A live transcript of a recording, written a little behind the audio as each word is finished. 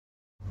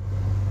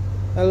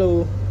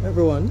Hello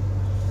everyone.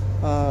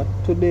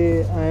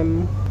 Today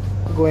I'm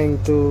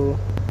going to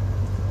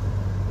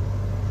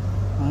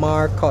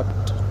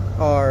Marcott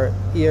or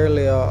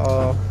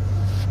Airlayer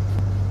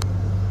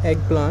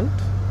eggplant.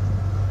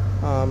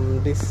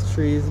 This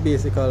tree is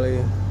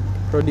basically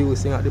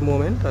producing at the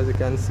moment. As you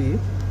can see,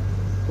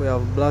 we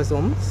have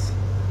blossoms.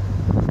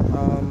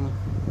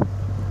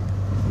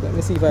 Let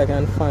me see if I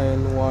can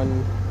find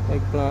one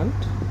eggplant.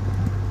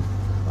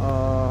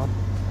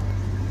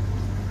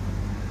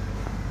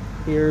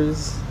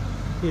 Here's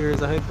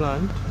a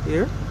eggplant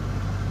here,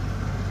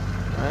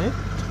 right?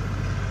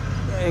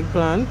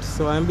 Eggplant.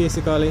 So I'm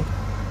basically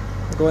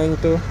going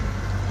to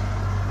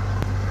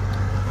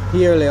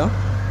airlayer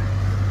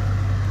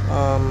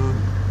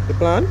the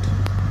plant.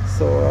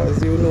 So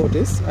as you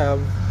notice, I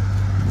have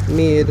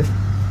made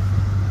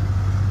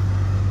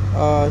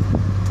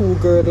two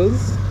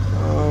girdles.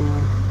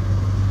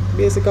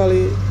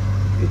 Basically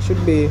it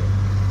should be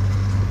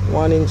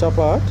 1 inch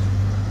apart.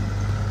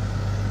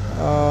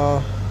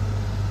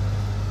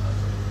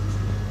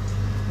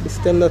 The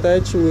stem that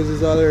I choose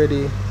is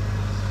already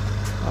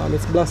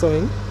it's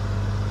blossoming,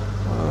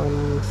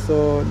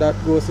 so that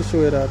goes to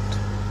show you that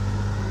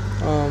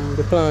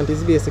the plant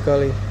is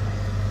basically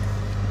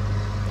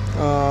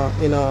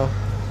in a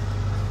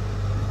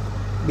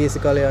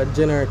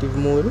generative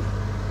mode,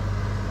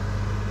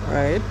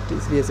 right?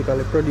 It's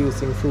basically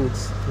producing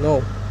fruits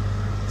now.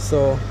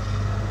 So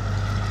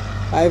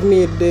I've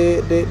made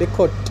the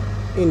cut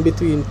in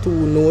between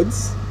two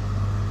nodes,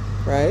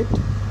 right?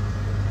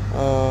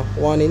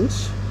 1 inch.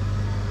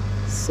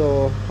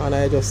 So, and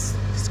I just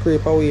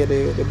scrape away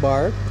the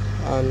bark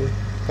and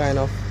kind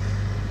of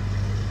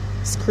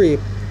scrape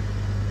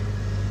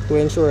to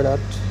ensure that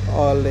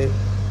all the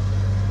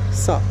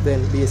sap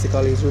then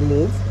basically is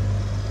removed,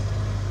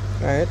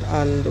 right?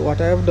 And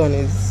what I have done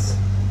is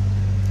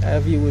I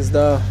have used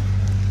the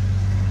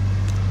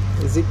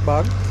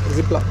ziplock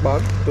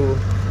bag to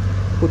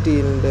put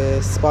in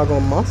the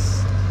sphagnum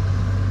moss,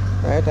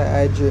 right?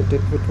 I hydrate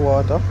it with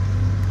water.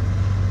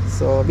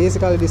 So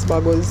basically this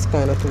bag was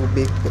kind of too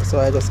big, so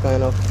I just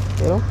kind of,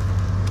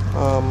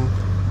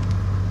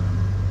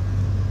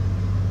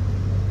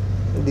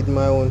 did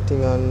my own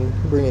thing and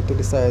bring it to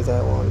the size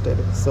I wanted.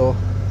 So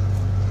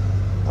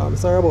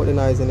sorry about the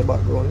noise in the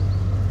background.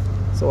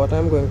 So what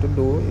I'm going to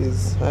do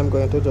is I'm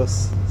going to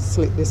just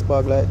slit this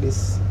bag like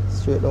this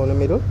straight down the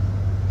middle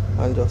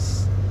and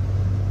just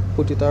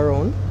put it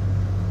around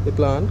the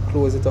plant,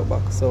 close it up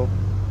back. So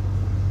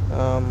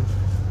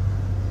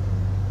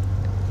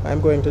I'm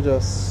going to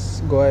just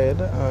go ahead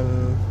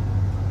and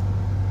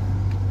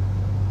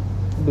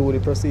do the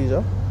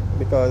procedure,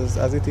 because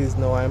as it is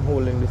now I'm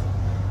holding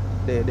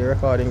the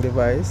recording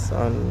device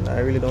and I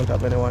really don't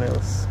have anyone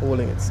else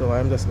holding it. So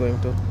I'm just going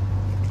to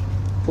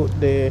put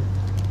the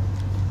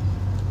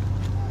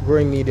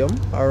growing medium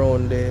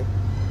around the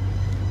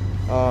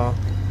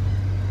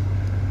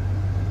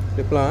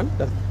plant,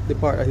 the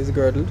part that is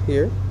girdled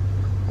here.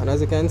 And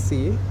as you can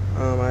see,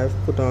 I've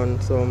put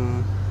on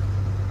some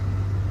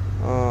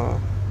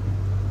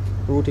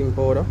rooting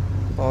powder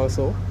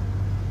also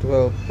to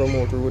help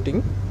promote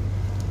rooting.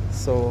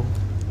 So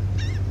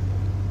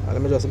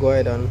let me just go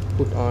ahead and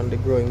put on the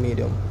growing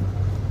medium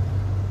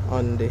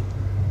on the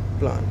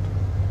plant.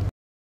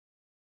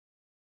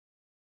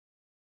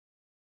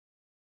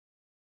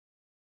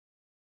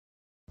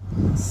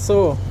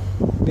 So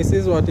this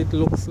is what it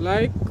looks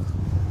like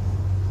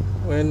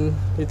when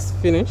it's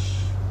finished.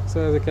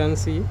 So as you can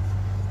see,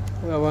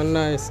 we have a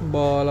nice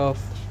ball of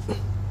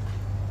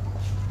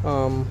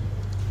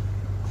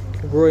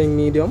growing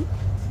medium,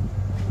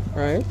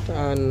 right?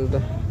 And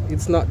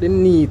it's not the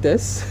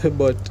neatest,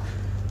 but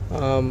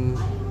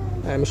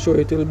I'm sure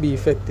it will be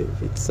effective.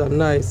 It's a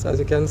nice, as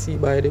you can see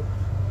by the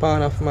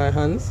palm of my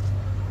hands,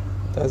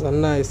 there's a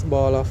nice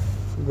ball of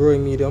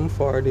growing medium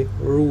for the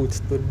roots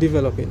to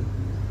develop in.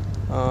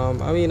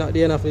 I mean, at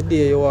the end of the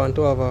day, you want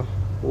to have a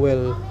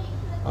well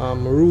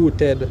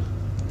rooted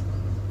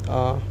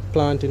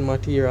planting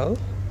material,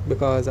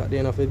 because at the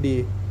end of the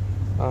day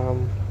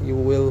you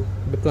will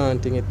be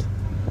planting it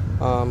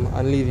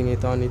and leaving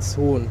it on its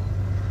own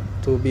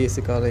to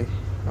basically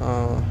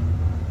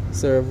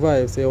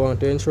survive. So you want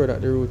to ensure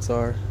that the roots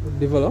are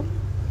developed.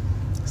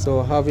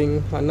 So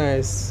having a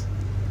nice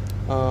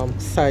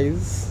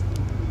size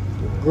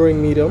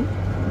growing medium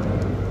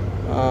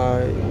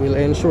will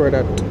ensure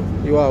that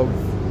you have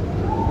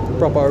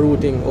proper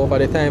rooting over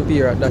the time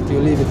period that you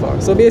leave it for.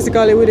 So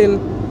basically within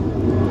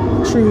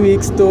 3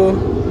 weeks to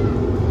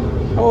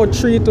about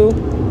 3 to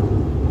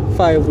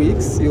 5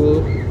 weeks,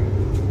 you'll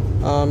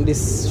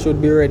this should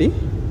be ready,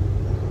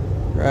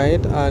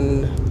 right?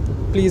 And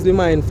please be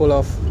mindful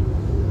of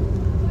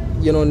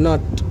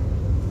not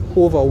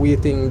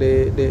overweighting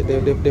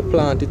the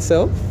plant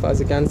itself. As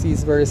you can see,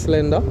 it's very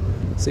slender,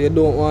 so you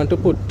don't want to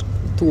put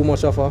too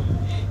much of a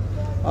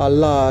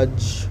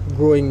large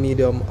growing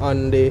medium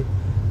on the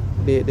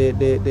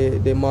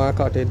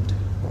marcotted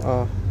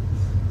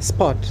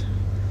spot,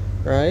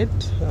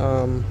 right?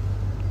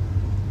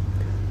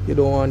 You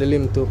don't want the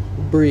limb to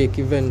break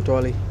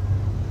eventually,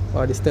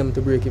 or the stem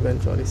to break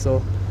eventually.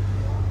 So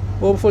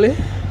hopefully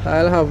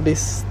I'll have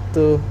this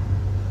to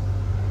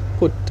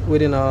put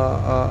within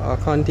a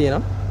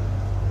container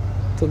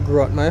to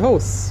grow at my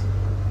house,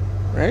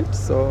 right?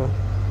 So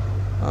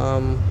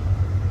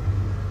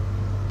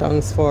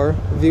thanks for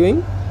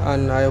viewing,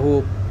 and I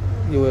hope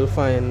you will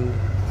find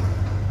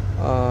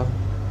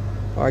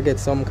or get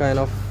some kind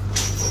of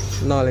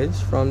knowledge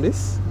from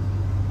this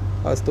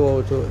as to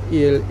how to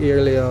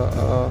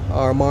airlayer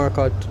or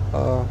Marcott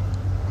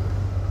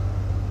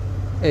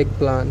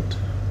eggplant.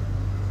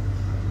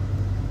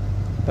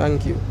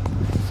 Thank you.